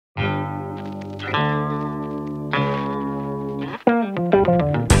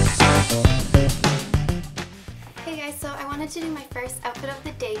To do my first outfit of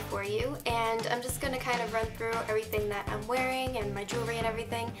the day for you, and I'm just going to kind of run through everything that I'm wearing and my jewelry and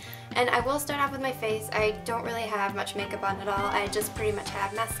everything. And I will start off with my face. I don't really have much makeup on at all. I just pretty much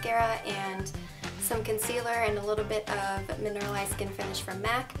have mascara and some concealer and a little bit of mineralized skin finish from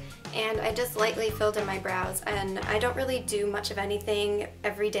MAC, and I just lightly filled in my brows. And I don't really do much of anything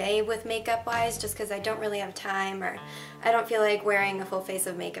every day with makeup wise, just because I don't really have time, or I don't feel like wearing a full face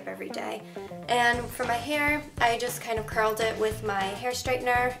of makeup every day. And for my hair, I just kind of curled it with my hair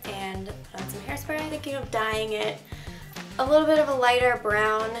straightener and put on some hairspray. I'm thinking of dyeing it a little bit of a lighter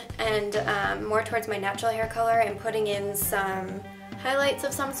brown and more towards my natural hair color, and putting in some highlights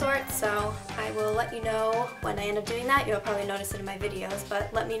of some sort, so I will let you know when I end up doing that. You'll probably notice it in my videos,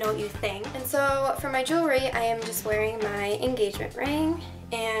 but let me know what you think. And so for my jewelry, I am just wearing my engagement ring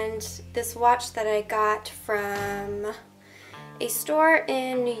and this watch that I got from a store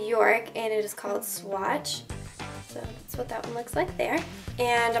in New York, and it is called Swatch. So that's what that one looks like there.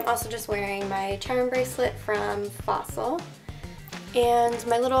 And I'm also just wearing my charm bracelet from Fossil. And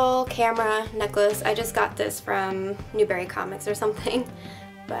my little camera necklace, I just got this from Newberry Comics or something,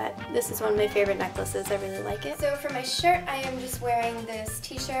 but this is one of my favorite necklaces. I really like it. So for my shirt, I am just wearing this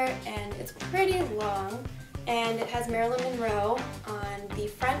t-shirt, and it's pretty long, and it has Marilyn Monroe on the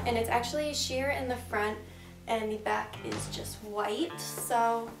front, and it's actually sheer in the front, and the back is just white.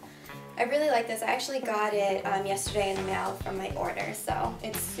 So I really like this. I actually got it yesterday in the mail from my order, so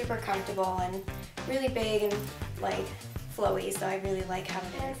it's super comfortable and really big and like flowy, so I really like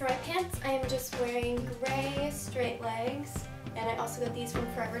having it. And for my pants, I am just wearing gray straight legs, and I also got these from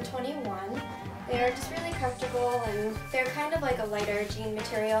Forever 21. They're just really comfortable, and they're kind of like a lighter jean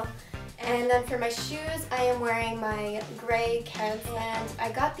material. And then for my shoes, I am wearing my gray Keds, and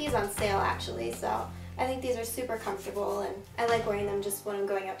I got these on sale actually, so I think these are super comfortable, and I like wearing them just when I'm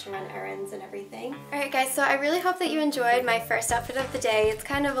going out to run errands and everything. Alright guys, so I really hope that you enjoyed my first outfit of the day. It's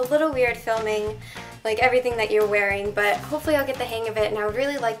kind of a little weird filming like everything that you're wearing, but hopefully I'll get the hang of it, and I would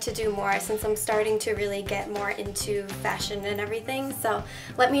really like to do more since I'm starting to really get more into fashion and everything. So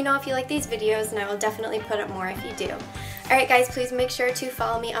let me know if you like these videos, and I will definitely put up more if you do. Alright guys, please make sure to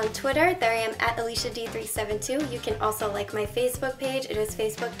follow me on Twitter. There I am at AliciaD372. You can also like my Facebook page. It is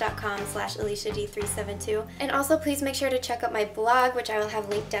facebook.com/AliciaD372. And also please make sure to check out my blog, which I will have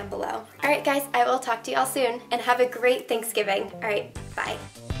linked down below. Alright guys, I will talk to you all soon, and have a great Thanksgiving. Alright, bye.